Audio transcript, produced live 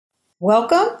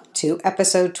Welcome to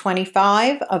episode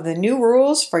 25 of the New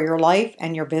Rules for Your Life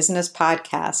and Your Business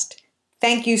podcast.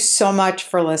 Thank you so much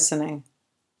for listening.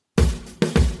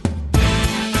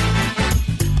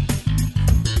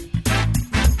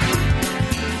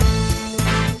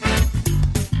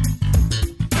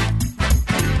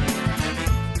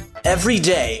 Every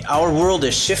day, our world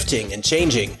is shifting and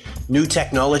changing. New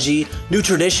technology, new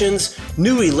traditions,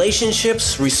 new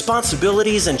relationships,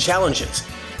 responsibilities, and challenges.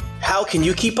 How can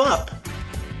you keep up?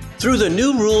 Through the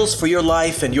New Rules for Your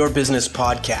Life and Your Business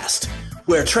podcast,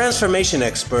 where transformation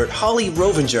expert Holly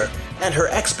Rovinger and her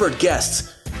expert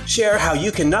guests share how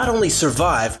you can not only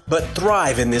survive, but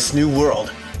thrive in this new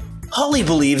world. Holly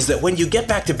believes that when you get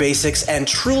back to basics and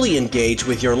truly engage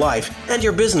with your life and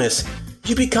your business,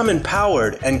 you become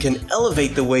empowered and can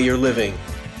elevate the way you're living.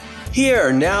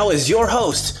 Here now is your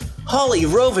host, Holly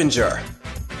Rovinger.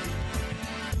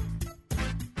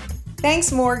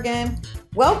 Thanks, Morgan.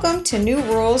 Welcome to New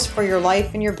Rules for Your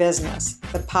Life and Your Business,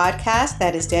 the podcast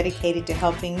that is dedicated to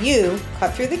helping you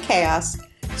cut through the chaos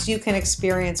so you can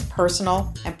experience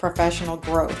personal and professional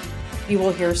growth. You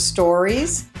will hear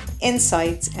stories,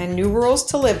 insights, and new rules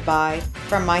to live by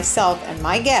from myself and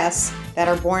my guests that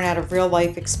are born out of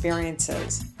real-life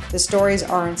experiences. The stories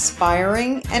are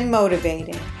inspiring and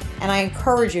motivating, and I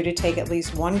encourage you to take at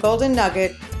least one golden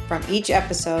nugget from each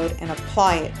episode and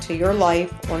apply it to your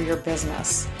life or your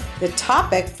business. The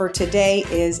topic for today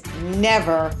is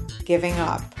never giving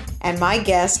up, and my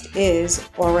guest is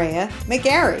Aurea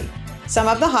McGarry. Some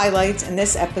of the highlights in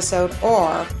this episode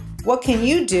are: what can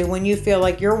you do when you feel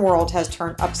like your world has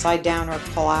turned upside down or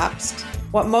collapsed?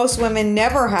 What most women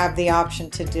never have the option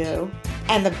to do,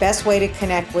 and the best way to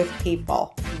connect with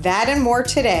people. That and more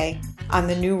today on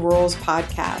the New Rules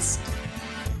podcast.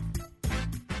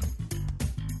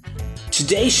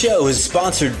 Today's show is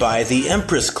sponsored by The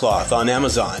Empress Cloth on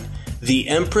Amazon,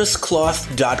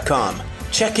 theempresscloth.com.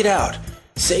 Check it out.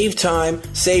 Save time,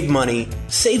 save money,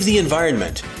 save the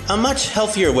environment. A much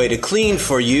healthier way to clean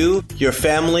for you, your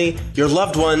family, your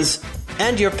loved ones,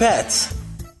 and your pets.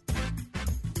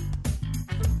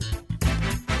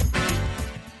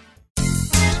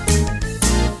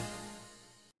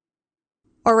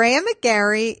 Aurea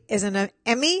McGarry is an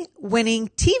Emmy-winning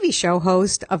TV show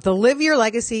host of the Live Your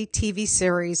Legacy TV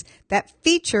series that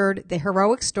featured the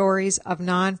heroic stories of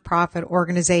nonprofit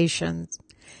organizations.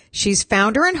 She's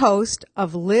founder and host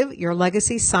of Live Your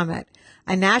Legacy Summit,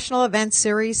 a national event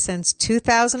series since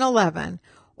 2011.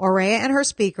 Aurea and her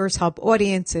speakers help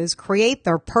audiences create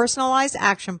their personalized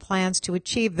action plans to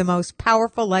achieve the most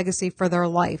powerful legacy for their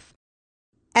life,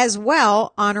 as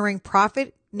well honoring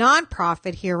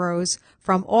nonprofit heroes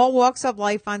from all walks of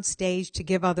life on stage to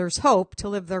give others hope to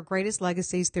live their greatest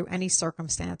legacies through any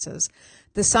circumstances.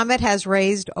 The summit has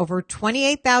raised over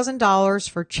 $28,000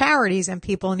 for charities and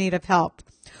people in need of help.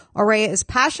 Aurea is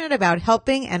passionate about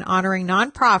helping and honoring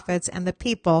nonprofits and the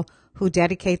people who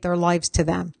dedicate their lives to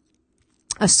them.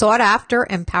 A sought-after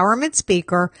empowerment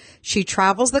speaker, she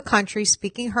travels the country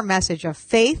speaking her message of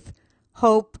faith,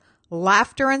 hope,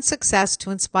 laughter, and success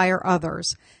to inspire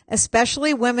others,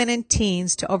 especially women and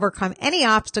teens, to overcome any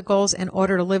obstacles in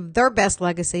order to live their best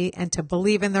legacy and to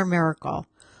believe in their miracle.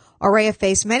 Aurea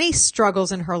faced many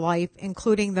struggles in her life,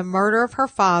 including the murder of her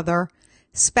father,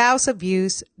 spouse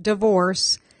abuse,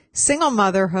 divorce, single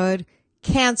motherhood,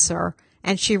 cancer,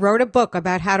 and she wrote a book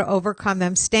about how to overcome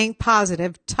them, staying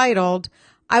positive, titled,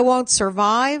 I Won't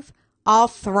Survive, I'll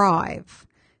Thrive.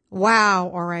 Wow,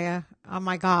 Aurea. Oh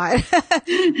my God.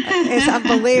 It's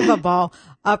unbelievable.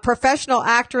 A professional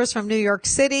actress from New York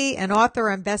City, an author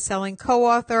and best-selling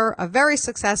co-author, a very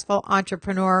successful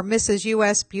entrepreneur, Mrs.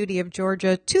 U.S. Beauty of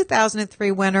Georgia 2003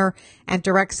 winner, and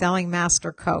direct-selling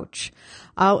master coach.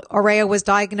 Aurea was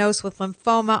diagnosed with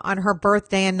lymphoma on her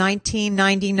birthday in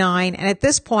 1999. And at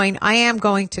this point, I am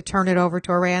going to turn it over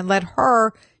to Aurea and let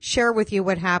her share with you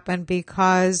what happened,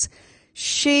 because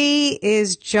she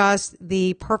is just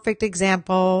the perfect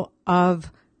example of,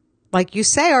 like you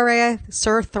say, Aurea,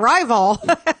 survival.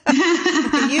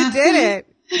 You did it.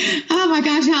 Oh my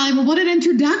gosh, Holly. Well, what an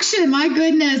introduction. My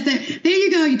goodness. There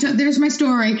you go. There's my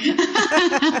story.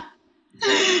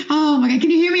 Oh my God.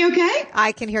 Can you hear me okay?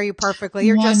 I can hear you perfectly.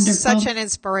 You're Wonderful. Just such an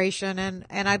inspiration. And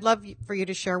I'd love for you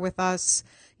to share with us,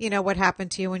 what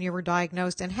happened to you when you were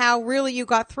diagnosed and how really you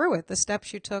got through it, the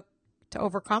steps you took to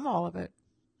overcome all of it.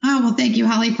 Oh, well, thank you,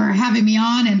 Holly, for having me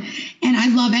on. And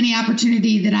I love any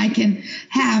opportunity that I can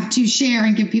have to share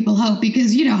and give people hope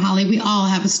because, Holly, we all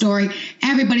have a story.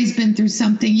 everybody's been through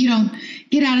something. You don't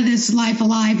get out of this life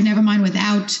alive, never mind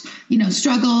without,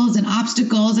 struggles and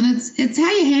obstacles. And it's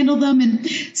how you handle them. And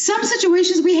some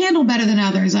situations we handle better than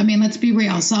others. I mean, let's be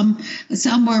real. Some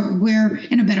we're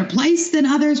in a better place than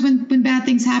others when bad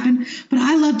things happen. But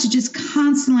I love to just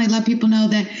constantly let people know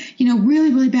that,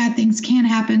 really, really bad things can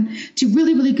happen to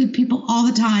really, really good people all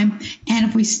the time. And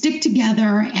if we stick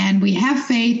together and we have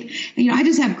faith, I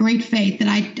just have great faith that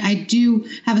I do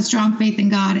have a strong faith in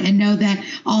God and know that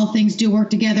all things do work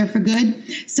together for good.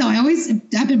 So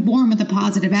I've been born with a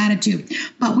positive attitude.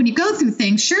 But when you go through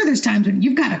things, sure, there's times when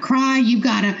you've got to cry, you've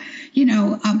got to,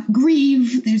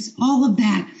 grieve. There's all of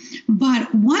that.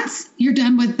 But once you're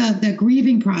done with the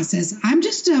grieving process, I'm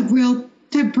just a real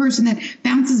type of person that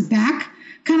bounces back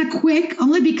kind of quick,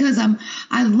 only because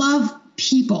I love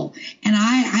people, and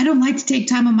I don't like to take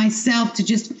time on myself to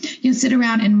just sit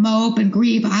around and mope and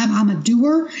grieve. I'm a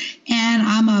doer, and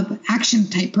I'm a action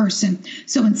type person.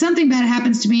 So when something bad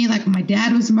happens to me, like when my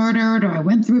dad was murdered, or I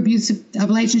went through abusive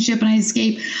relationship and I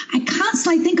escaped, I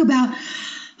constantly think about,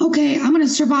 okay, I'm going to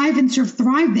survive and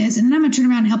thrive this, and then I'm going to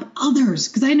turn around and help others,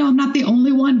 because I know I'm not the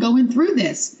only one going through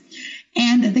this.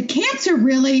 And the cancer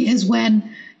really is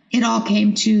when it all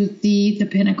came to the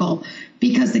pinnacle,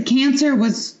 because the cancer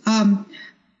was a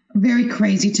very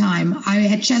crazy time. I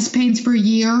had chest pains for a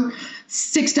year.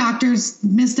 6 doctors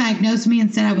misdiagnosed me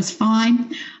and said I was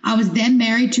fine. I was then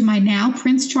married to my now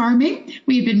Prince Charming.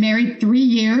 We had been married 3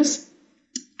 years,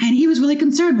 and he was really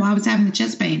concerned while I was having the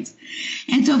chest pains.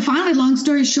 And so finally, long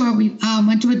story short, we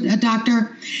went to a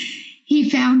doctor. He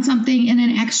found something in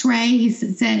an x-ray. He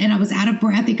said, and I was out of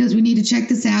breath, because we need to check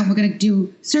this out. We're going to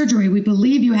do surgery. We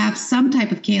believe you have some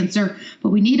type of cancer, but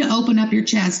we need to open up your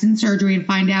chest in surgery and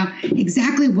find out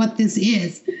exactly what this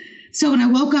is. So when I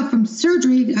woke up from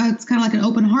surgery, it's kind of like an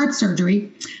open heart surgery.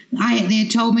 They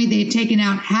had told me they had taken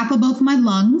out half of both my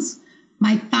lungs,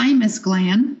 my thymus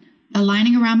gland, the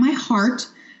lining around my heart.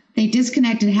 They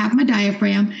disconnected half my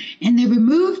diaphragm, and they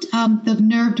removed the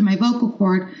nerve to my vocal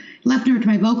cord, left nerve to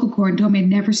my vocal cord, and told me I'd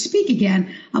never speak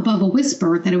again above a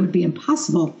whisper, that it would be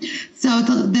impossible. So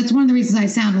that's one of the reasons I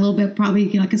sound a little bit probably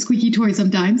like a squeaky toy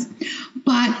sometimes.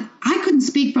 But I couldn't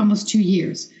speak for almost 2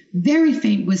 years. Very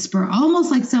faint whisper, almost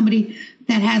like somebody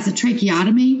that has a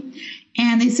tracheotomy.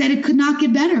 And they said it could not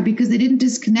get better because they didn't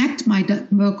disconnect my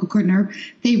vocal cord nerve.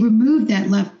 They removed that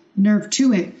left nerve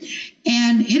to it.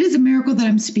 And it is a miracle that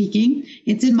I'm speaking.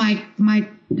 It's in my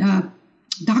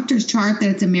doctor's chart that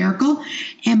it's a miracle.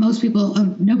 And most people,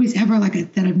 nobody's ever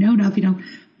that I've known of,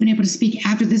 been able to speak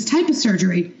after this type of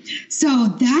surgery. So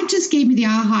that just gave me the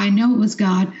aha. I know it was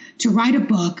God to write a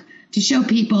book, to show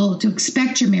people to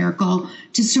expect your miracle,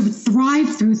 to sort of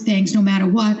thrive through things no matter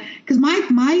what. Because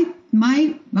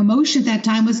my emotion at that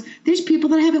time was, there's people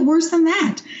that have it worse than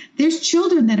that. There's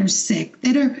children that are sick,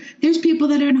 there's people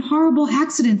that are in horrible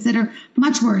accidents that are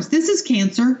much worse. This is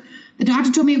cancer. The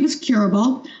doctor told me it was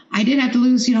curable. I did have to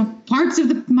lose, parts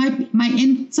of my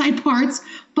inside parts,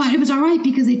 but it was all right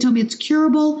because they told me it's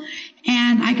curable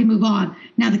and I can move on.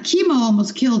 Now, the chemo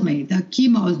almost killed me. The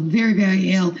chemo was very,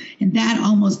 very ill, and that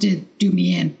almost did do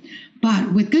me in.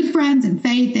 But with good friends and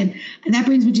faith, and that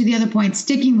brings me to the other point,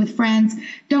 sticking with friends.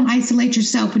 Don't isolate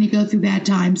yourself when you go through bad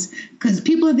times, because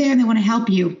people are there and they want to help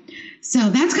you. So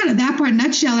that's kind of that part in a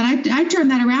nutshell. And I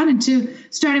turned that around into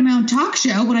starting my own talk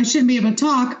show when I shouldn't be able to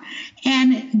talk,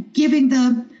 and giving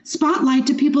the spotlight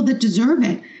to people that deserve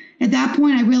it. At that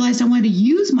point, I realized I wanted to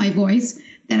use my voice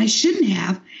that I shouldn't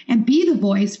have and be the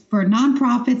voice for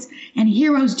nonprofits and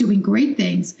heroes doing great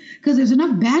things, because there's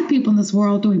enough bad people in this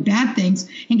world doing bad things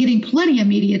and getting plenty of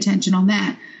media attention on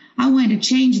that. I wanted to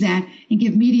change that and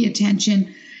give media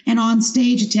attention and on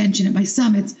stage attention at my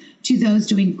summits to those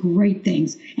doing great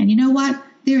things. And you know what?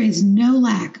 There is no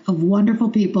lack of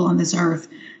wonderful people on this earth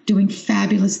doing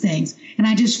fabulous things. And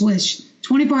I just wish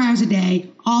 24 hours a day,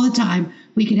 all the time,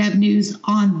 we could have news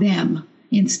on them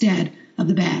instead of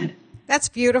the bad. That's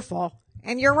beautiful.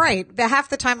 And you're right. Half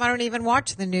the time I don't even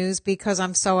watch the news because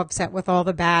I'm so upset with all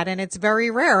the bad. And it's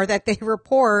very rare that they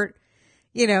report,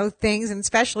 things, and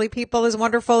especially people as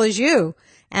wonderful as you.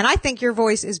 And I think your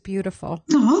voice is beautiful.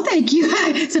 Oh, thank you.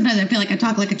 Sometimes I feel like I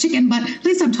talk like a chicken, but at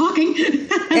least I'm talking.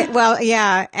 Well,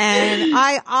 yeah. And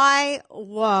I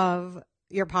love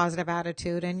your positive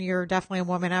attitude, and you're definitely a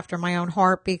woman after my own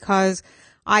heart, because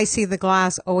I see the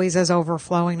glass always as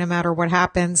overflowing no matter what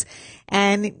happens.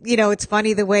 And, it's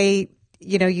funny the way,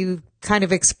 you kind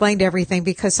of explained everything,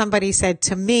 because somebody said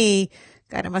to me,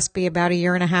 God, it must be about a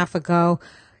year and a half ago,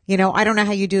 I don't know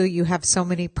how you do it. You have so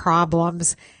many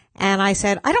problems. And I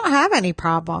said, I don't have any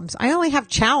problems. I only have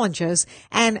challenges.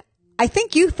 And I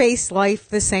think you face life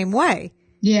the same way.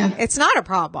 Yeah. It's not a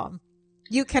problem.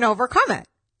 you can overcome it.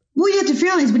 Well, you have to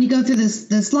realize when you go through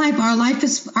this life,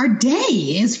 our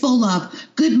day is full of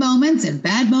good moments and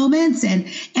bad moments. And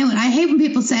I hate when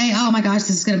people say, oh my gosh,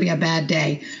 this is going to be a bad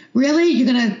day. Really?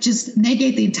 You're going to just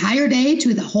negate the entire day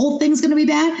to the whole thing's going to be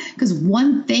bad because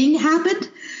one thing happened?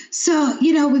 So,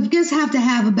 we just have to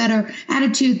have a better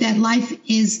attitude that life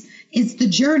is the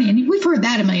journey. And we've heard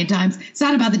that a million times. It's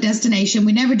not about the destination.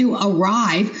 We never do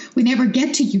arrive. We never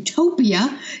get to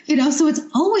utopia, so it's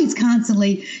always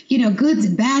constantly, goods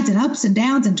and bads and ups and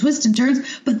downs and twists and turns.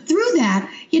 But through that,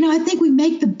 I think we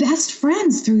make the best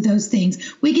friends through those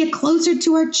things. We get closer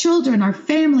to our children, our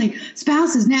family,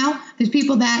 spouses. Now, there's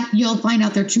people that you'll find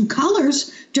out their true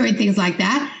colors during things like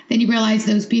that. Then you realize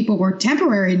those people were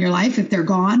temporary in your life if they're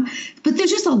gone. But there's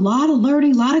just a lot of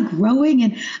learning, a lot of growing.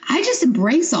 And I just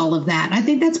embrace all of that. I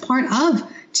think that's part of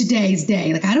today's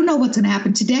day. Like, I don't know what's going to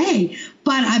happen today,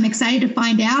 but I'm excited to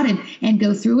find out and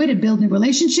go through it and build new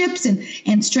relationships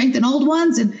and strengthen old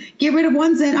ones and get rid of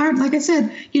ones that aren't, like I said,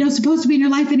 supposed to be in your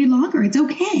life any longer. It's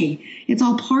okay. It's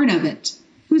all part of it.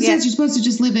 Who says you're supposed to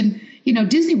just live in,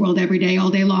 Disney World every day, all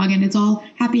day long, and it's all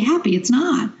happy? It's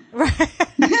not. Right.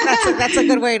 That's a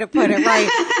good way to put it. Right.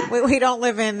 We don't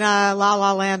live in La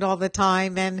La Land all the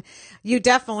time. And you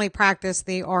definitely practice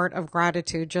the art of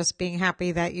gratitude, just being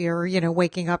happy that you're,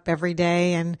 waking up every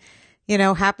day and,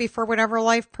 happy for whatever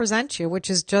life presents you, which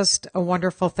is just a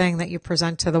wonderful thing that you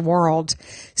present to the world.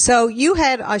 So you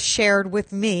had shared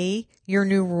with me your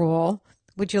new rule.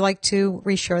 Would you like to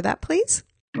reshare that, please?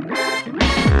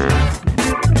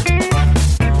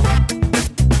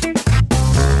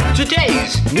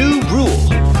 Today's new rule.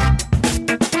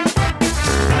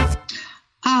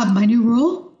 My new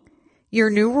rule? Your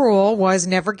new rule was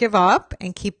never give up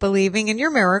and keep believing in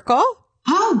your miracle.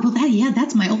 Oh, well,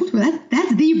 that's my old rule.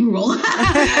 That's the rule.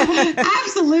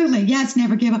 Absolutely. Yes,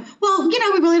 never give up. Well, we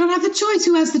really don't have the choice.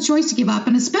 Who has the choice to give up?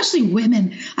 And especially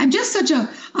women. I'm just such a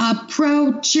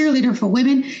pro cheerleader for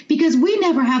women because we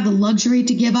never have the luxury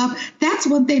to give up. That's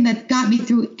one thing that got me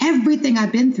through everything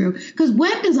I've been through. Because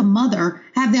when does a mother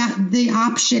have the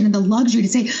option and the luxury to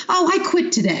say, oh, I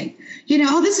quit today?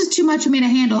 This is too much for me to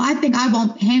handle. I think I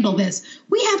won't handle this.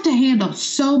 We have to handle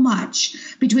so much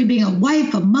between being a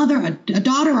wife, a mother, a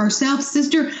daughter, ourselves,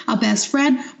 sister, a best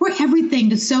friend. We're everything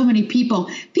to so many people.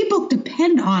 People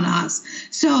depend on us.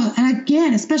 So, and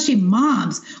again, especially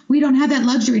moms, we don't have that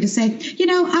luxury to say,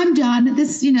 I'm done.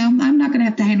 This, I'm not going to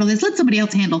have to handle this. Let somebody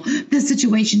else handle this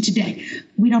situation today.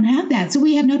 We don't have that. So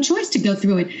we have no choice to go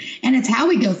through it. And it's how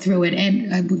we go through it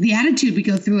and the attitude we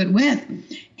go through it with.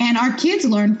 And our kids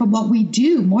learn from what we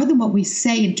do more than what we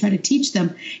say and try to teach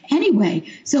them anyway.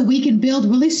 So we can build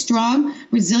really strong,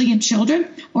 resilient children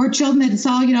or children that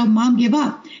saw, mom give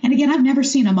up. And again, I've never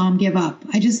seen a mom give up.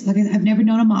 I've never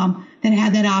known a mom that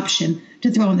had that option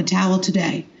to throw in the towel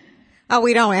today. Oh,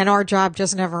 we don't. And our job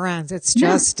just never ends. It's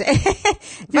just, but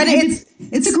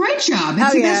it's a great job.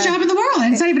 It's the best job in the world.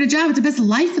 And it's not even a job. It's the best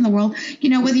life in the world.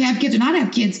 Whether you have kids or not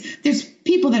have kids, there's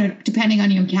people that are depending on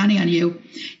you and counting on you.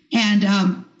 And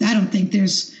I don't think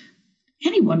there's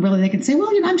anyone really that can say,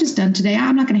 well, I'm just done today.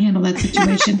 I'm not going to handle that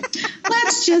situation.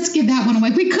 Let's just give that one away.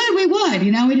 If we could, we would.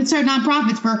 We could start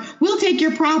nonprofits for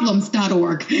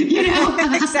we'lltakeyourproblems.org.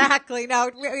 Exactly.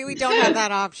 No, we don't have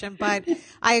that option. But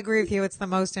I agree with you. It's the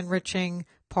most enriching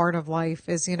part of life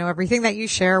is, everything that you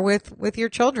share with your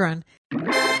children.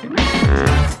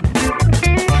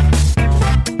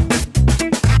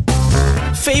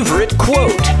 Favorite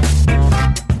quote.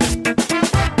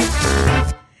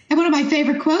 And one of my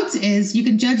favorite quotes is, you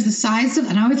can judge the size of,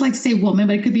 and I always like to say woman,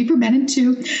 but it could be for men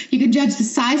too. You can judge the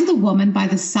size of the woman by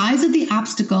the size of the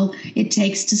obstacle it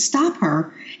takes to stop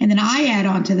her. And then I add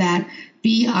on to that,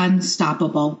 be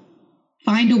unstoppable.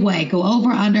 Find a way, go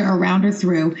over, under, around, or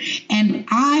through. And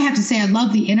I have to say, I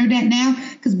love the internet now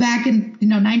because back in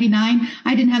 99,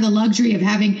 I didn't have the luxury of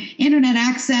having internet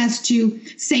access to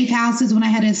safe houses when I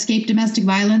had to escape domestic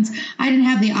violence. I didn't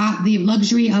have the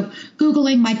luxury of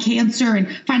Googling my cancer and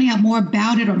finding out more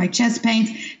about it or my chest pains.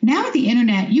 Now with the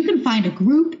internet, you can find a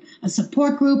group, a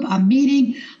support group, a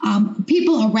meeting,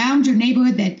 people around your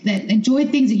neighborhood that enjoy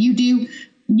things that you do.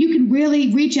 You can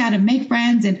really reach out and make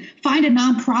friends and find a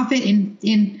nonprofit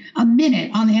in a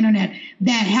minute on the internet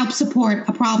that helps support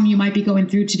a problem you might be going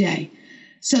through today.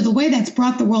 So the way that's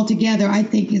brought the world together, I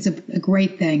think, is a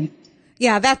great thing.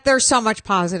 Yeah, there's so much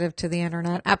positive to the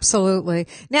internet. Absolutely.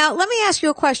 Now, let me ask you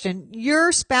a question.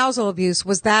 Your spousal abuse,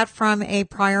 was that from a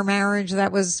prior marriage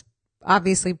that was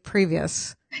obviously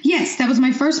previous? Yes, that was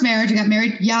my first marriage. I got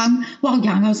married young.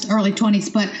 I was early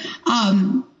 20s, but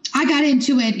I got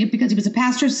into it because he was a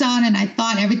pastor's son and I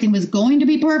thought everything was going to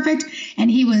be perfect and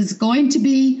he was going to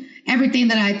be, everything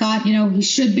that I thought, he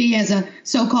should be as a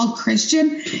so-called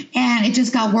Christian. And it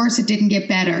just got worse. It didn't get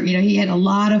better. He had a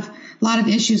lot of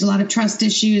issues, a lot of trust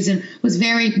issues, and was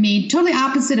very mean, totally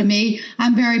opposite of me.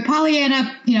 I'm very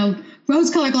Pollyanna,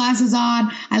 rose-colored glasses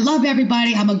on. I love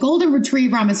everybody. I'm a golden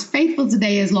retriever. I'm as faithful as the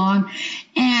day is long.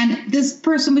 And this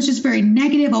person was just very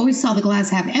negative, always saw the glass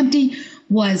half empty,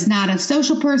 was not a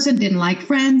social person, didn't like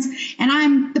friends. And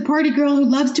I'm the party girl who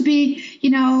loves to be,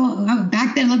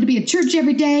 back then I loved to be at church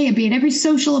every day and be at every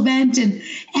social event and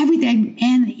everything.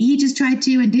 And he just tried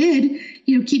to and did,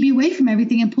 keep me away from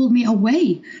everything and pulled me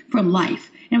away from life.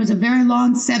 And it was a very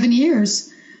long 7 years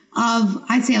of,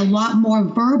 I'd say, a lot more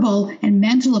verbal and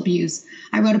mental abuse.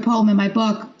 I wrote a poem in my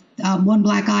book, One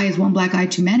Black Eye is One Black Eye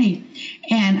Too Many.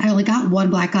 And I only got one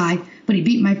black eye, but he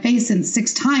beat my face in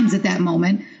 6 times at that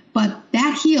moment. But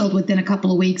that healed within a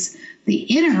couple of weeks. The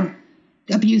inner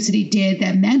abuse that he did,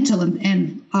 that mental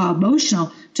and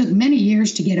emotional, took many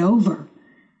years to get over.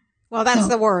 Well, that's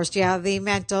the worst. Yeah, the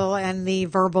mental and the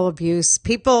verbal abuse.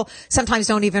 People sometimes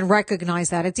don't even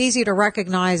recognize that. It's easy to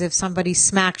recognize if somebody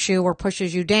smacks you or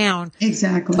pushes you down.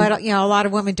 Exactly. But, a lot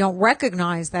of women don't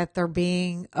recognize that they're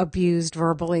being abused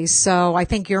verbally. So I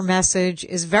think your message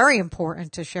is very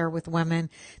important to share with women,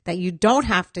 that you don't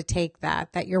have to take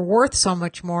that you're worth so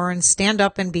much more, and stand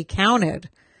up and be counted.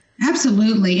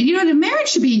 Absolutely. And, the marriage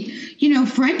should be,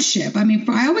 friendship. I mean,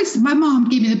 my mom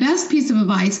gave me the best piece of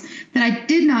advice that I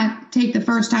did not take the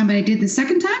first time, but I did the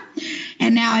second time.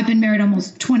 And now I've been married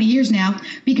almost 20 years now,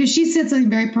 because she said something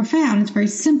very profound. It's very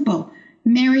simple.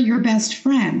 Marry your best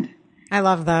friend. I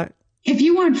love that. If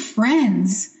you want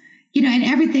friends, and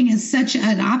everything is such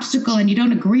an obstacle and you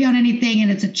don't agree on anything and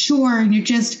it's a chore and you're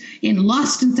just in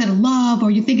lust instead of love,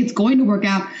 or you think it's going to work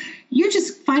out, you're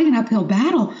just fighting an uphill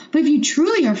battle. But if you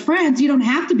truly are friends, you don't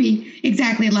have to be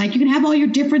exactly alike. You can have all your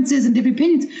differences and different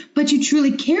opinions, but you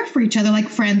truly care for each other like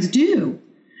friends do.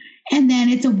 And then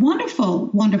it's a wonderful,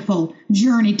 wonderful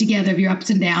journey together of your ups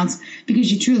and downs,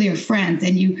 because you truly are friends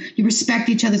and you respect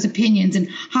each other's opinions and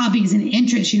hobbies and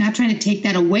interests. You're not trying to take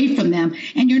that away from them,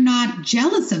 and you're not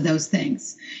jealous of those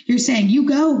things. You're saying, you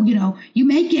go, you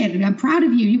make it. I'm proud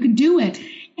of you. You can do it.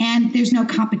 And there's no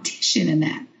competition in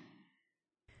that.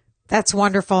 That's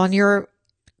wonderful. And you're a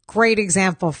great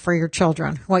example for your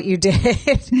children, what you did.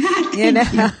 Now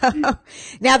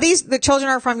the children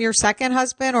are from your second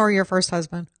husband or your first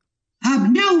husband?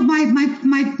 No,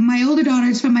 my older daughter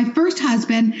is from my first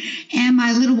husband, and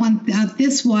my little one,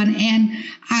 this one. And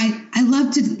I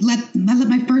love to let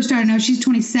my first daughter know. She's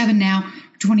 27 now,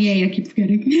 28. I keep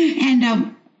forgetting.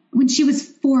 And when she was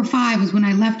 4 or 5 was when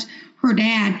I left her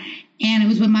dad. And it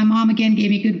was when my mom again gave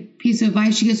me a good piece of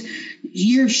advice. She goes,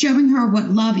 you're showing her what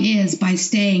love is by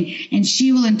staying. And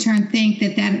she will in turn think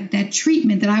that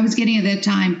treatment that I was getting at that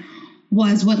time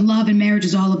was what love and marriage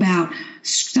is all about.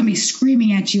 Somebody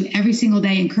screaming at you every single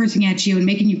day and cursing at you and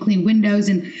making you clean windows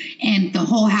and the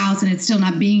whole house, and it's still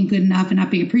not being good enough and not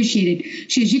being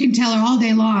appreciated. She goes, you can tell her all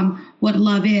day long what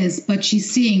love is, but she's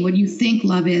seeing what you think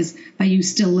love is by you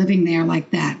still living there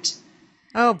like that.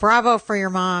 Oh, bravo for your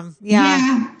mom.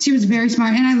 Yeah, she was very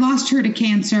smart. And I lost her to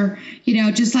cancer,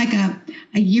 just like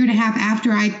a year and a half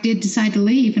after I did decide to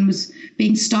leave, and was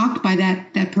being stalked by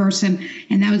that person.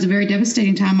 And that was a very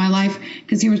devastating time in my life,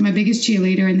 because here was my biggest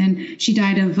cheerleader. And then she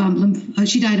died of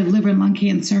liver and lung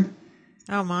cancer.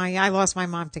 Oh my, I lost my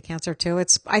mom to cancer too.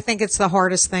 I think it's the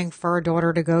hardest thing for a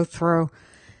daughter to go through,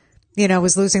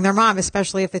 was losing their mom,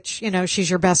 especially if it's, she's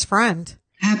your best friend.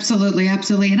 Absolutely.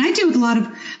 Absolutely. And I deal with a lot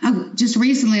of, just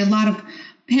recently, a lot of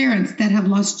parents that have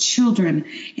lost children.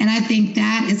 And I think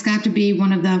that has got to be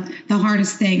one of the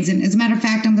hardest things. And as a matter of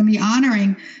fact, I'm going to be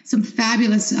honoring some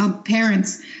fabulous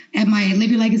parents at my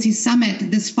Live Your Legacy Summit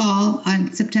this fall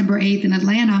on September 8th in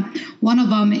Atlanta. One of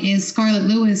them is Scarlett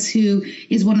Lewis, who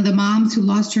is one of the moms who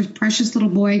lost her precious little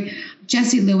boy,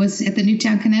 Jesse Lewis, at the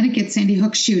Newtown, Connecticut Sandy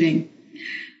Hook shooting.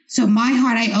 So my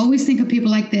heart, I always think of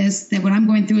people like this, that when I'm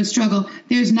going through a struggle,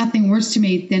 there's nothing worse to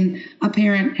me than a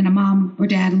parent and a mom or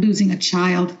dad losing a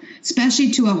child,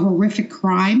 especially to a horrific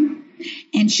crime.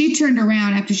 And she turned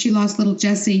around after she lost little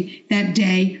Jesse that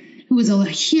day, who was a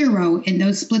hero in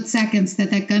those split seconds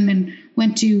that gunman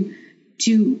went to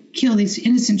kill these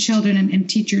innocent children and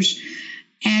teachers.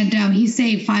 And he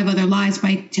saved 5 other lives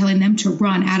by telling them to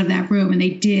run out of that room, and they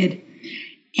did.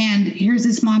 And here's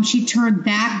this mom, she turned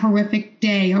that horrific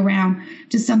day around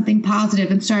to something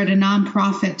positive and started a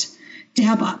nonprofit to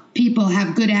help people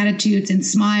have good attitudes and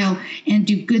smile and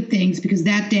do good things, because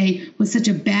that day was such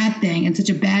a bad thing and such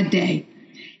a bad day.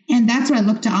 And that's what I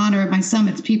look to honor at my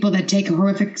summits, people that take a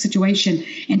horrific situation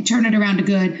and turn it around to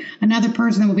good. Another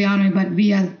person that will be honoring, but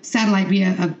via satellite,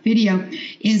 via a video,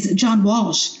 is John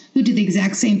Walsh, who did the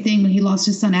exact same thing when he lost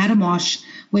his son Adam Walsh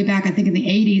way back, I think, in the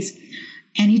 80s.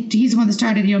 And he's the one that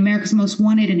started, America's Most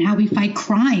Wanted and how we fight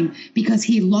crime, because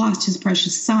he lost his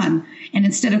precious son. And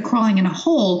instead of crawling in a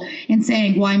hole and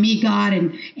saying, why me, God,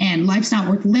 and life's not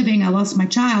worth living, I lost my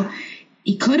child,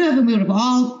 he could have, and we would have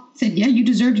all said, yeah, you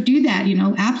deserve to do that,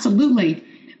 absolutely.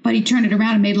 But he turned it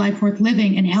around and made life worth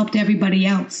living and helped everybody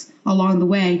else along the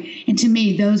way. And to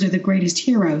me, those are the greatest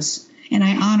heroes. And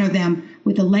I honor them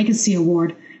with a Legacy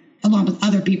Award, along with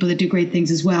other people that do great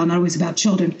things as well, not always about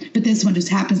children. But this one just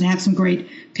happens to have some great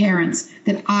parents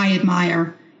that I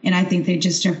admire. And I think they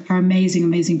just are amazing,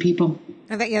 amazing people.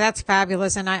 Yeah, that's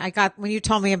fabulous. And I got, when you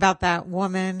told me about that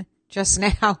woman just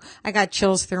now, I got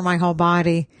chills through my whole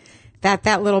body.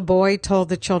 That little boy told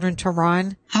the children to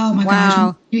run. Oh my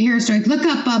gosh. You hear a story. Look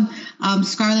up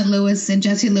Scarlett Lewis and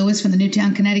Jesse Lewis from the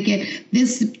Newtown, Connecticut.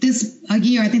 This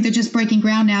year, I think they're just breaking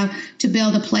ground now to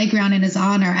build a playground in his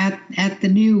honor at the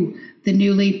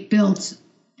newly built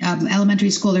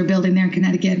elementary school they're building there in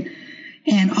Connecticut.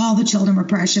 And all the children were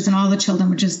precious, and all the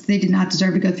children were they did not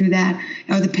deserve to go through that,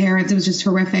 or the parents. It was just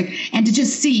horrific. And to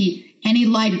just see any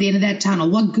light at the end of that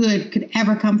tunnel, what good could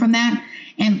ever come from that?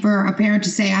 And for a parent to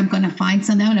say, I'm going to find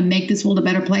something, I'm going to make this world a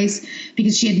better place,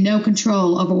 because she had no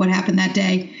control over what happened that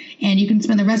day. And you can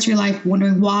spend the rest of your life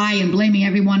wondering why and blaming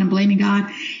everyone and blaming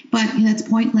God. But that's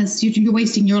pointless. You're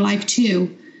wasting your life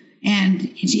too. And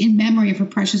in memory of her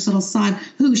precious little son,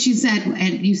 who she said,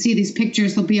 and you see these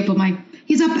pictures, they'll be up on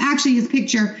his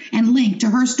picture and link to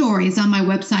her story is on my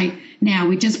website now.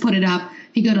 We just put it up.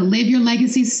 If you go to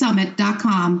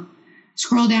liveyourlegacysummit.com,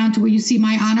 scroll down to where you see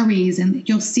my honorees, and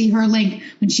you'll see her link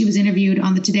when she was interviewed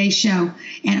on the Today Show.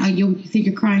 And you'll think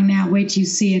you're crying now. Wait till you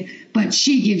see it. But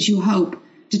she gives you hope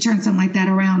to turn something like that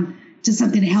around to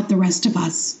something to help the rest of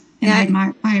us. And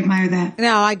yeah, I admire that.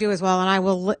 No, I do as well.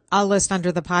 And I'll list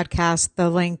under the podcast the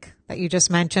link that you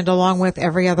just mentioned, along with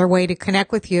every other way to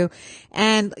connect with you.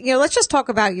 And, let's just talk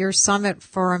about your summit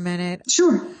for a minute.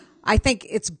 Sure. I think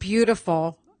it's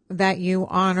beautiful that you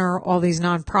honor all these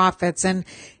nonprofits. And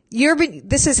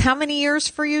this is how many years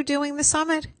for you doing the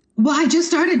summit? Well, I just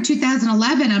started in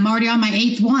 2011. I'm already on my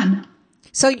 8th one.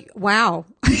 So, wow.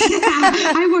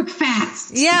 I work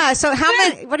fast. Yeah. So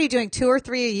what are you doing? 2 or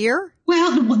 3 a year?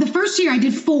 Well, the first year I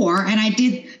did 4, and I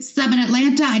did some in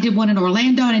Atlanta. I did one in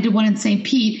Orlando, and I did one in St.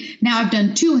 Pete. Now I've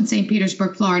done 2 in St.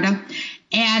 Petersburg, Florida.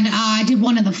 And I did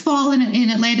one in the fall in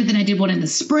Atlanta. Then I did one in the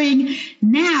spring.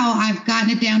 Now I've gotten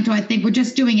it down to, I think we're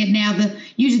just doing it now,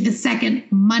 usually the second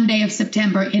Monday of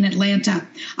September in Atlanta.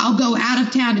 I'll go out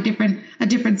of town to a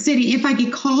different city. If I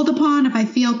get called upon, if I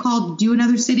feel called to do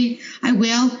another city, I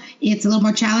will. It's a little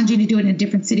more challenging to do it in a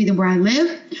different city than where I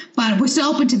live, but we're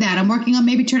still open to that. I'm working on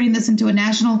maybe turning this into a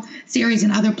national series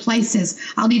in other places.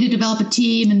 I'll need to develop a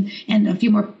team and a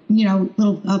few more,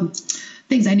 little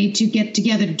things I need to get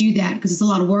together to do that, because it's a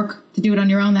lot of work to do it on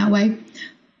your own that way.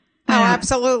 Oh,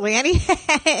 absolutely. Any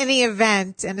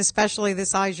event, and especially the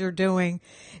size you're doing,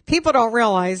 people don't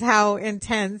realize how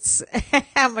intense,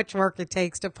 how much work it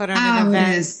takes to put on an event.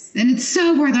 It is. And it's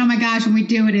so worth it. Oh my gosh, when we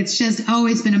do it, it's just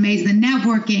always been amazing. The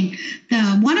networking,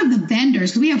 one of the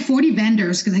vendors, because we have 40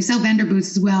 vendors, because I sell vendor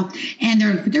booths as well, and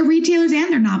they're retailers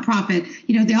and they're nonprofit.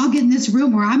 They all get in this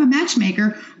room where I'm a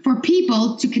matchmaker for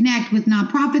people to connect with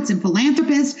nonprofits and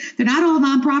philanthropists. They're not all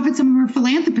nonprofits. Some of them are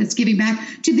philanthropists giving back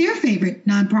to their favorite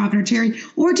nonprofit or charity,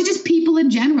 or to just people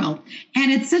in general.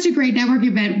 And it's such a great networking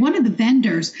event. One of the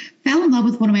vendors fell in love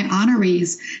with one of my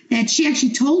honorees, that she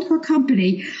actually told her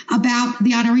company about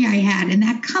the honoree I had. And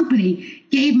that company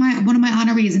gave one of my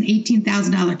honorees an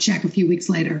 $18,000 check a few weeks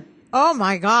later. Oh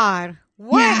my God.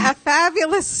 What a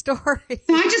fabulous story.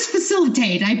 So I just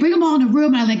facilitate. I bring them all in a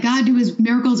room, and I let God do his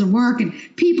miracles and work, and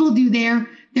people do their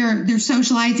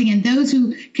socializing, and those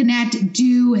who connect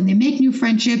do, and they make new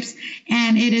friendships,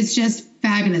 and it is just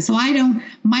fabulous. So I don't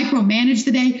micromanage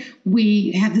the day.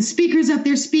 We have the speakers up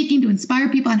there speaking to inspire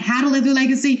people on how to live their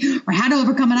legacy or how to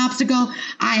overcome an obstacle.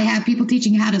 I have people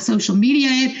teaching how to social media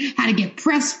it, how to get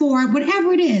press for it,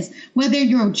 whatever it is, whether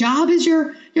your job is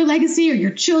your legacy, or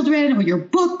your children, or your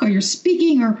book, or your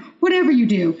speaking, or whatever you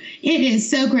do. It is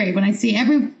so great when I see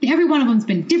every one of them's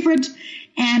been different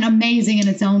and amazing in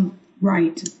its own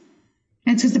right.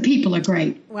 And it's because the people are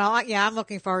great. Well, yeah, I'm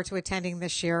looking forward to attending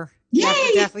this year. Yay!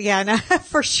 Definitely, yeah, no,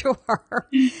 for sure.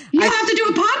 You have to do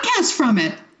a podcast from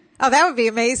it. Oh, that would be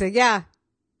amazing. Yeah.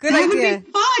 Good idea. That would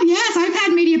be fun. Yes. I've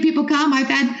had media people come. I've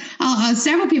had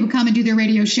several people come and do their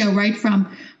radio show right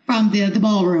from the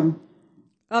ballroom.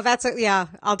 Well, yeah,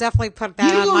 I'll definitely put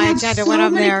that on my agenda when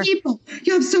I'm there.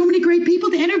 You have so many great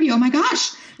people to interview. Oh my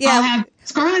gosh. Yeah. I'll have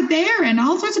Scarlett there and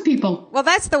all sorts of people. Well,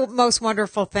 that's the most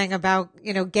wonderful thing about,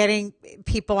 getting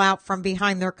people out from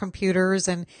behind their computers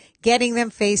and getting them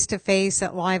face to face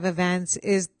at live events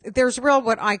is there's real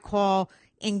what I call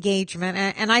engagement.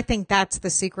 And I think that's the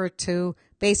secret to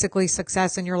basically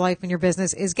success in your life and your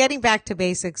business is getting back to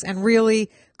basics and really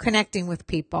connecting with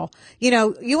people.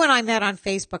 You and I met on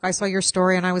Facebook. I saw your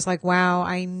story and I was like, wow,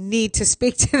 I need to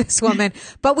speak to this woman.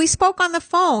 But we spoke on the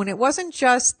phone. It wasn't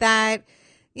just that,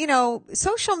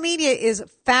 social media is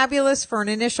fabulous for an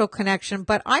initial connection,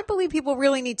 but I believe people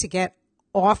really need to get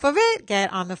off of it,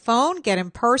 get on the phone, get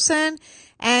in person,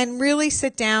 and really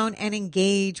sit down and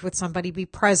engage with somebody, be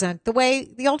present,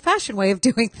 the old-fashioned way of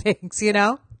doing things,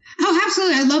 Oh,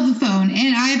 absolutely. I love the phone.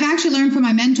 And I've actually learned from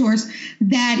my mentors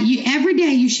that every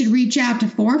day you should reach out to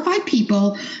 4 or 5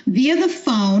 people via the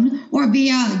phone or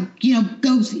via,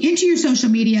 go into your social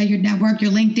media, your network,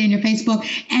 your LinkedIn, your Facebook,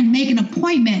 and make an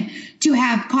appointment to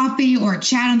have coffee or a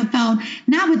chat on the phone,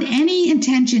 not with any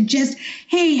intention, just,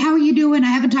 hey, how are you doing? I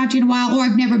haven't talked to you in a while, or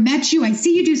I've never met you. I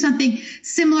see you do something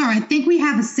similar. I think we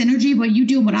have a synergy, what you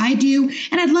do and what I do.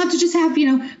 And I'd love to just have,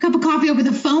 a cup of coffee over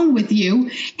the phone with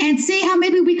you and see how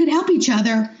maybe we could help each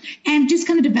other and just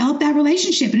kind of develop that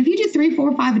relationship. And if you do 3,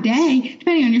 4, 5 a day,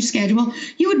 depending on your schedule,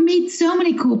 you would meet so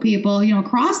many cool people,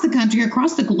 across the country,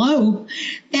 across the globe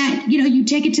that, you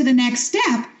take it to the next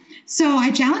step. So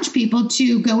I challenge people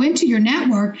to go into your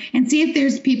network and see if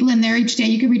there's people in there each day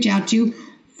you can reach out to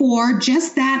for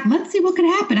just that. Let's see what could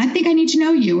happen. I think I need to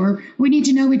know you, or we need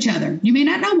to know each other. You may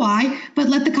not know why, but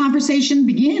let the conversation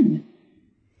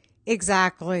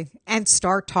Exactly. And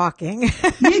start talking.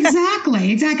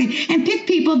 Exactly. And pick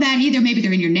people that either maybe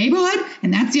they're in your neighborhood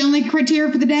and that's the only criteria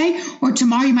for the day, or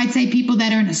tomorrow you might say people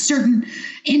that are in a certain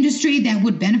industry that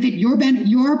would benefit your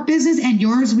business and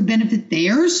yours would benefit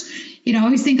theirs. I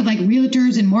always think of like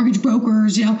realtors and mortgage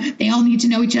brokers, they all need to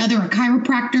know each other, or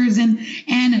chiropractors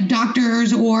and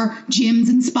doctors, or gyms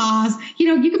and spas.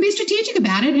 You can be strategic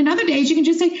about it. And other days you can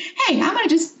just say, hey, I'm going to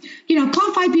just,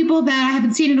 call 5 people that I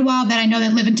haven't seen in a while that I know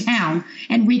that live in town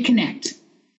and reconnect.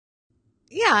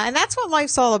 Yeah. And that's what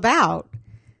life's all about.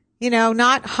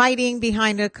 Not hiding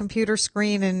behind a computer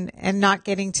screen and not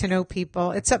getting to know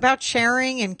people. It's about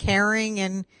sharing and caring.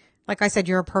 And like I said,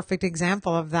 you're a perfect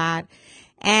example of that.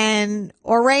 And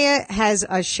Aurea has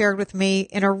shared with me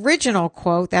an original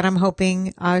quote that I'm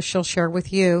hoping she'll share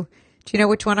with you. Do you know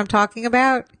which one I'm talking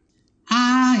about?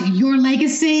 Your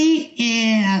legacy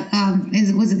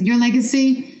was it your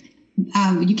legacy?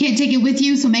 You can't take it with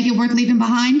you, so make it worth leaving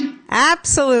behind.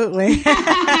 Absolutely.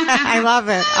 I love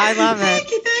it.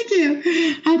 Thank you.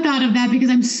 I thought of that because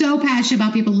I'm so passionate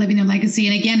about people living their legacy.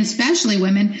 And again, especially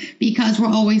women, because we're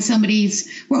always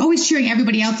cheering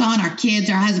everybody else on, our kids,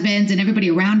 our husbands, and everybody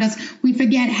around us. We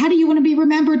forget, how do you want to be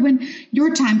remembered when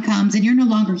your time comes and you're no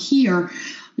longer here?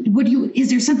 Is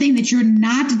there something that you're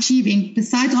not achieving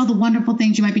besides all the wonderful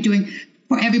things you might be doing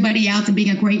for everybody else and being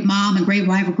a great mom, a great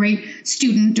wife, a great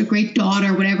student, a great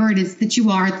daughter, whatever it is that you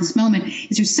are at this moment?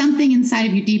 Is there something inside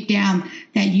of you deep down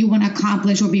that you want to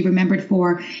accomplish or be remembered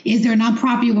for? Is there a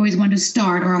nonprofit you always want to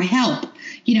start, or help?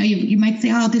 You might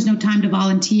say, oh, there's no time to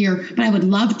volunteer, but I would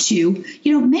love to.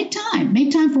 Make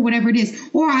time for whatever it is.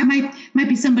 Or I might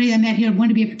be somebody I met who wanted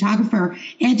to be a photographer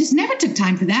and just never took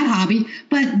time for that hobby,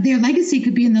 but their legacy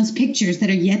could be in those pictures that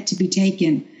are yet to be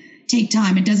taken. Take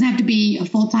time. It doesn't have to be a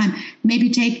full time. Maybe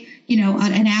take,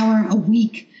 an hour a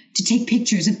week to take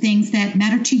pictures of things that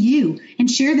matter to you and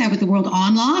share that with the world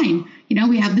online.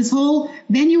 We have this whole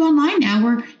venue online now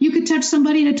where you could touch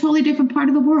somebody in a totally different part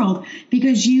of the world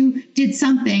because you did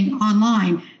something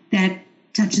online that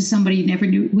touches somebody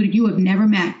you have never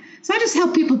met. So I just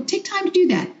help people take time to do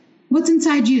that. What's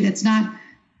inside you that's not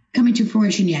coming to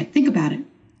fruition yet? Think about it.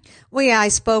 Well, yeah, I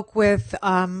spoke with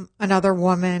another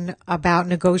woman about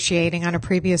negotiating on a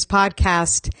previous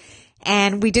podcast,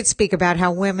 and we did speak about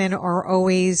how women are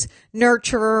always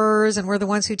nurturers and we're the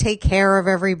ones who take care of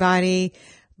everybody.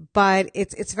 But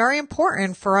it's very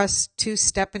important for us to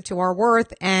step into our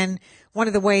worth. And one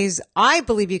of the ways I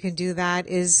believe you can do that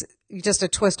is just a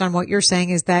twist on what you're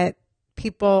saying, is that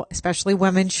people, especially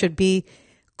women, should be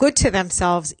good to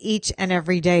themselves each and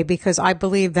every day, because I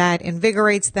believe that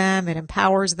invigorates them, it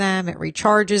empowers them, it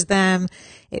recharges them,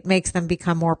 it makes them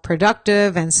become more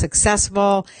productive and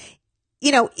successful.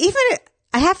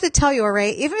 I have to tell you,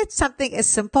 Aurea, even if it's something as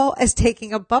simple as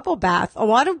taking a bubble bath, a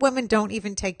lot of women don't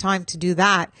even take time to do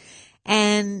that.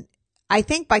 And I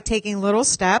think by taking little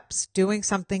steps, doing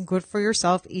something good for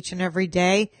yourself each and every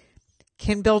day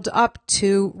can build up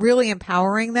to really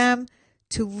empowering them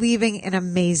to leaving an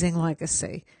amazing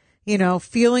legacy. You know,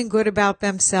 feeling good about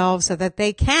themselves so that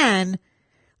they can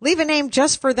leave a name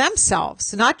just for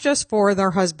themselves, not just for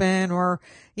their husband or,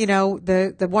 you know,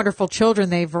 the wonderful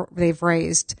children they've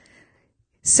raised.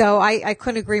 So I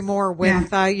couldn't agree more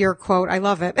with your quote. I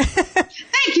love it.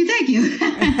 Thank you.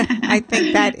 I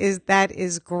think that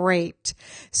is great.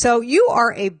 So you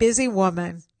are a busy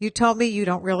woman. You told me you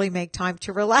don't really make time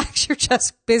to relax. You're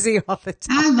just busy all the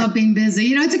time. I love being busy.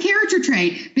 You know, it's a character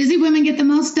trait. Busy women get the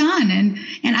most done.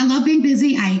 And I love being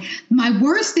busy. My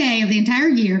worst day of the entire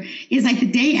year is like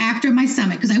the day after my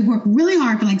summit, because I work really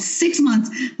hard for like 6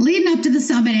 months leading up to the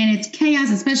summit, and it's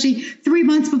chaos, especially 3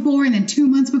 months before and then 2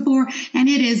 months before. And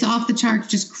it is off the charts,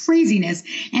 just craziness.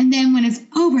 And then when it's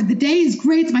over, the day is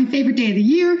great. It's my favorite day of the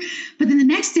year. But then the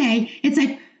next day, it's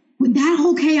like when that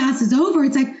whole chaos is over,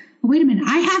 it's like, wait a minute,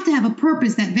 I have to have a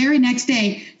purpose that very next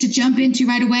day to jump into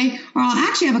right away, or I'll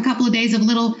actually have a couple of days of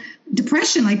little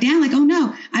depression, like down, like, oh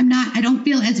no, I don't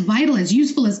feel as vital, as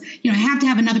useful as, you know, I have to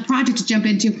have another project to jump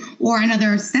into or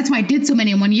another. That's why I did so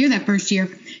many in 1 year that first year,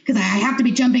 because I have to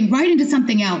be jumping right into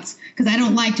something else, because I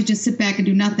don't like to just sit back and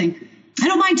do nothing. I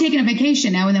don't mind taking a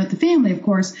vacation now and then with the family, of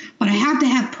course, but I have to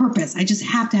have purpose. I just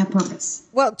have to have purpose.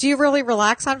 Well, do you really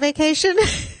relax on vacation?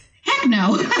 Heck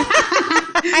no.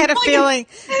 I had a feeling.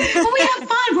 Well, we have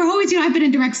fun. We're always, you know, I've been in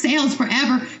direct sales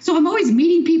forever. So I'm always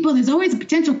meeting people. There's always a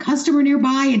potential customer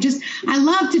nearby. And just, I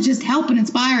love to just help and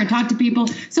inspire and talk to people.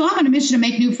 So I'm on a mission to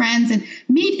make new friends and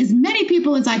meet as many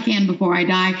people as I can before I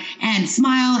die, and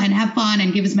smile and have fun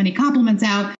and give as many compliments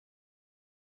out.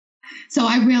 So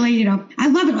I really, you know, I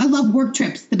love it. I love work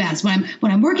trips the best when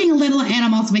I'm working a little and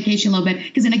I'm also vacation a little bit,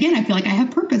 because then again, I feel like I have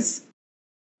purpose.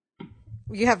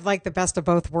 You have like the best of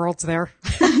both worlds there.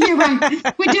 You're right.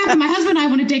 We definitely, my husband and I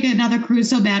want to take another cruise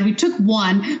so bad. We took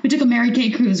a Mary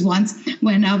Kay cruise once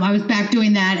when I was back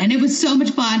doing that. And it was so much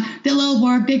fun. Did a little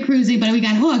work, big cruising, but we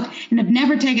got hooked and have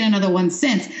never taken another one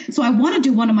since. So I want to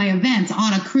do one of my events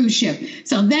on a cruise ship.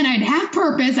 So then I'd have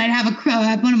purpose. I'd have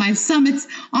one of my summits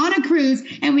on a cruise,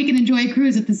 and we can enjoy a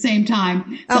cruise at the same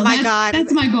time. So oh my God.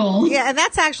 That's my goal. Yeah. And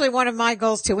that's actually one of my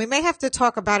goals too. We may have to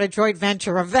talk about a joint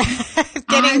venture of that.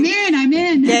 I'm in.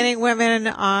 Getting women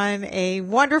on a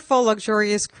wonderful,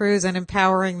 luxurious cruise and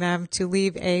empowering them to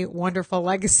leave a wonderful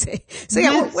legacy. So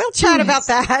yeah, we'll chat about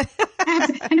that.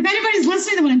 And if anybody's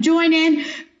listening that want to join in,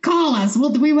 call us.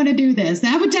 We want to do this.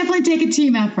 That would definitely take a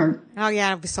team effort. Oh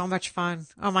yeah, it'd be so much fun.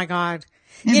 Oh my God.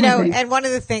 And one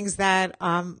of the things that,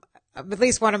 at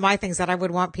least one of my things that I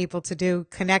would want people to do,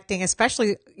 connecting,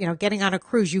 especially, you know, getting on a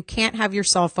cruise, you can't have your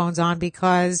cell phones on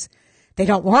because they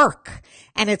don't work.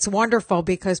 And it's wonderful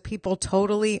because people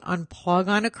totally unplug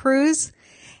on a cruise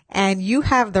and you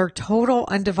have their total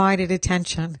undivided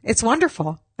attention. It's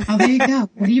wonderful. Oh, there you go.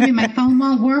 What do you mean my phone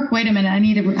won't work? Wait a minute. I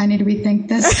need to rethink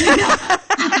this.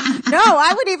 No,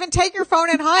 I would even take your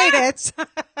phone and hide it.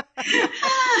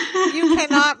 You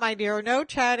cannot, my dear. No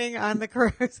chatting on the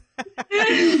cruise.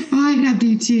 I have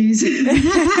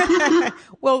DTs.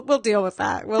 We'll deal with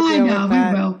that. We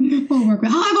will. We'll work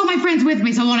with. I'll have all my friends with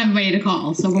me, so I won't have anybody to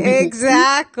call. So we'll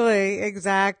Exactly.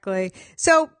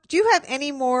 So, do you have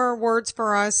any more words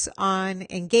for us on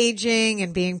engaging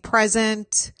and being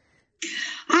present?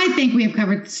 I think we have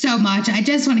covered so much. I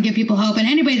just want to give people hope, and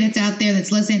anybody that's out there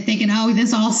that's listening, thinking, "Oh,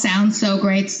 this all sounds so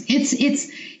great."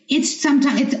 It's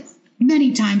sometimes it's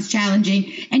many times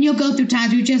challenging, and you'll go through times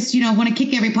where you just, you know, want to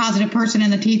kick every positive person in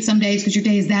the teeth some days because your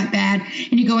day is that bad,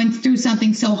 and you're going through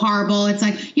something so horrible. It's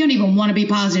like you don't even want to be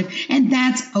positive, and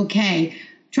that's okay.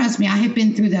 Trust me, I have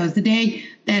been through those. The day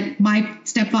that my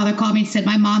stepfather called me and said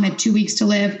my mom had 2 weeks to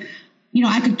live, you know,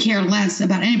 I could care less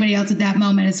about anybody else at that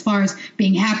moment as far as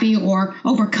being happy or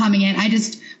overcoming it. I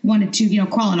just wanted to, you know,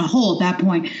 crawl in a hole at that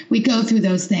point. We go through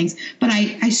those things. But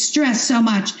I stress so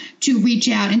much to reach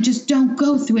out and just don't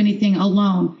go through anything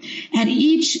alone. At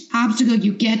each obstacle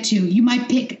you get to, you might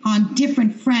pick on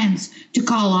different friends to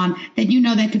call on that you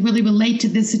know that could really relate to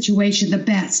this situation the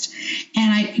best.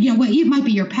 And it might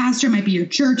be your pastor, it might be your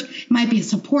church, it might be a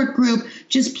support group.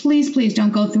 Just please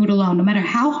don't go through it alone. No matter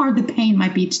how hard the pain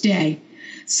might be today,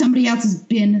 somebody else has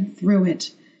been through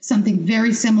it. Something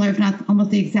very similar, if not almost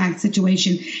the exact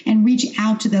situation, and reach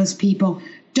out to those people.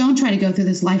 Don't try to go through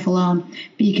this life alone,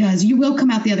 because you will come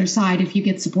out the other side if you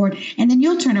get support, and then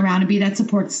you'll turn around and be that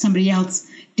support to somebody else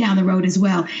down the road as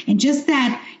well. And just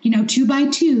that, 2 by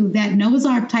 2, that Noah's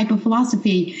Ark type of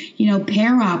philosophy,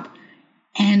 pair up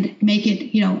and make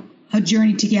it, a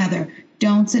journey together.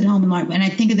 Don't sit home alone. And I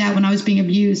think of that when I was being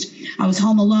abused. I was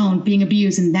home alone being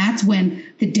abused, and that's when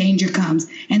the danger comes.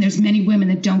 And there's many women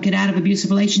that don't get out of abusive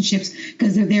relationships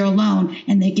because they're there alone,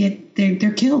 and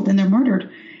they're killed and they're murdered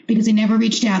because they never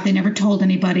reached out. They never told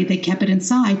anybody. They kept it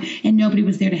inside, and nobody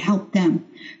was there to help them.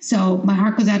 So my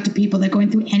heart goes out to people that are going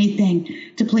through anything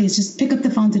to please just pick up the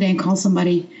phone today and call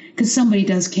somebody, because somebody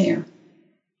does care.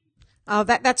 Oh,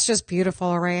 that's just beautiful,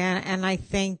 Araya. And I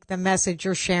think the message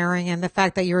you're sharing and the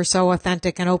fact that you're so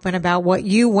authentic and open about what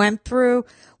you went through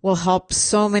will help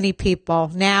so many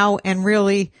people now and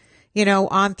really,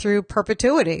 on through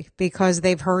perpetuity, because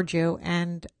they've heard you.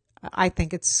 And I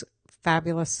think it's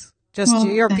fabulous.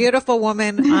 You're a beautiful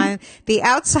woman on the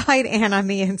outside and on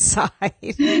the inside.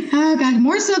 Oh, God,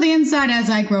 more so the inside as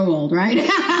I grow old, right? No,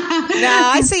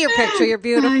 I see your picture. You're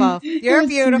beautiful. You're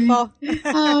beautiful.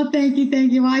 Oh, thank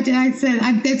you. Well, I said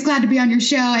I'm just glad to be on your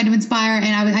show and to inspire.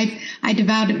 And I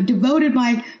devoted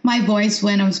my voice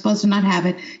when I'm supposed to not have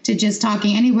it to just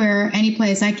talking anywhere, any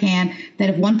place I can. That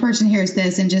if one person hears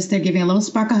this and just they're giving a little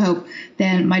spark of hope,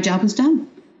 then my job is done.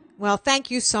 Well, thank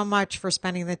you so much for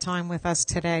spending the time with us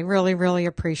today. Really, really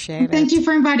appreciate it. Thank you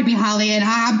for inviting me, Holly. And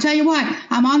I'll tell you what,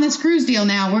 I'm on this cruise deal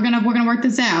now. We're gonna work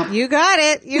this out. You got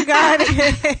it.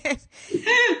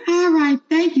 All right.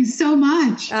 Thank you so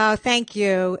much. Oh, thank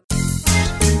you.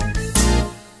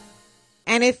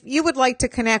 And if you would like to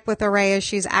connect with Araya,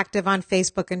 she's active on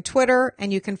Facebook and Twitter,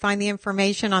 and you can find the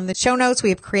information on the show notes we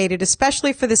have created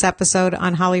especially for this episode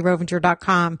on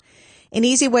hollyrovinger.com. An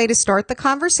easy way to start the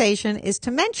conversation is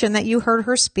to mention that you heard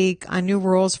her speak on new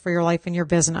rules for your life and your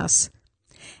business.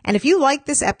 And if you like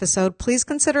this episode, please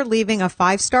consider leaving a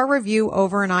 5-star review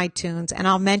over in iTunes, and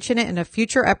I'll mention it in a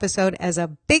future episode as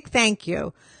a big thank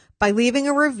you. By leaving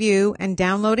a review and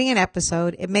downloading an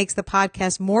episode, it makes the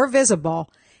podcast more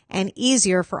visible and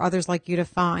easier for others like you to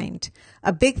find.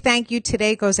 A big thank you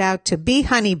today goes out to B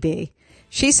Honeybee.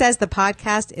 She says the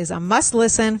podcast is a must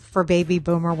listen for baby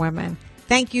boomer women.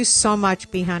 Thank you so much,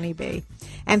 B Honeybee.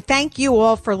 And thank you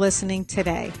all for listening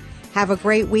today. Have a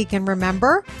great week, and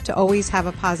remember to always have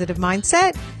a positive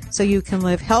mindset so you can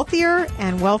live healthier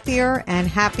and wealthier and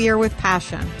happier with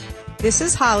passion. This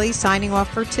is Holly signing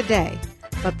off for today.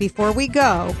 But before we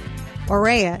go,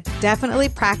 Araya definitely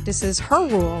practices her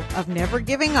rule of never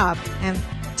giving up and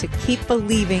to keep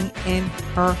believing in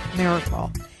her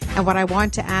miracle. And what I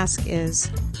want to ask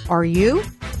is, are you?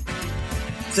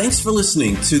 Thanks for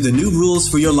listening to the New Rules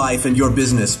for Your Life and Your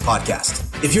Business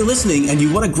podcast. If you're listening and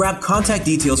you want to grab contact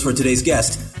details for today's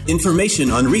guest, information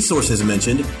on resources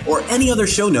mentioned, or any other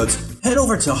show notes, head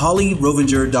over to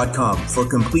hollyrovinger.com for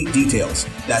complete details.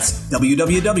 That's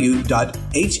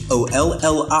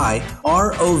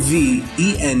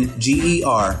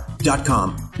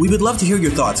www.hollyrovinger.com. We would love to hear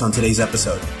your thoughts on today's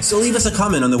episode, so leave us a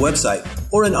comment on the website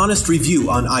or an honest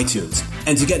review on iTunes.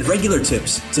 And to get regular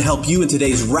tips to help you in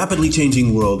today's rapidly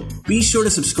changing world, be sure to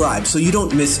subscribe so you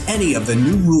don't miss any of the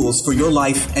new rules for your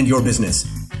life and your business.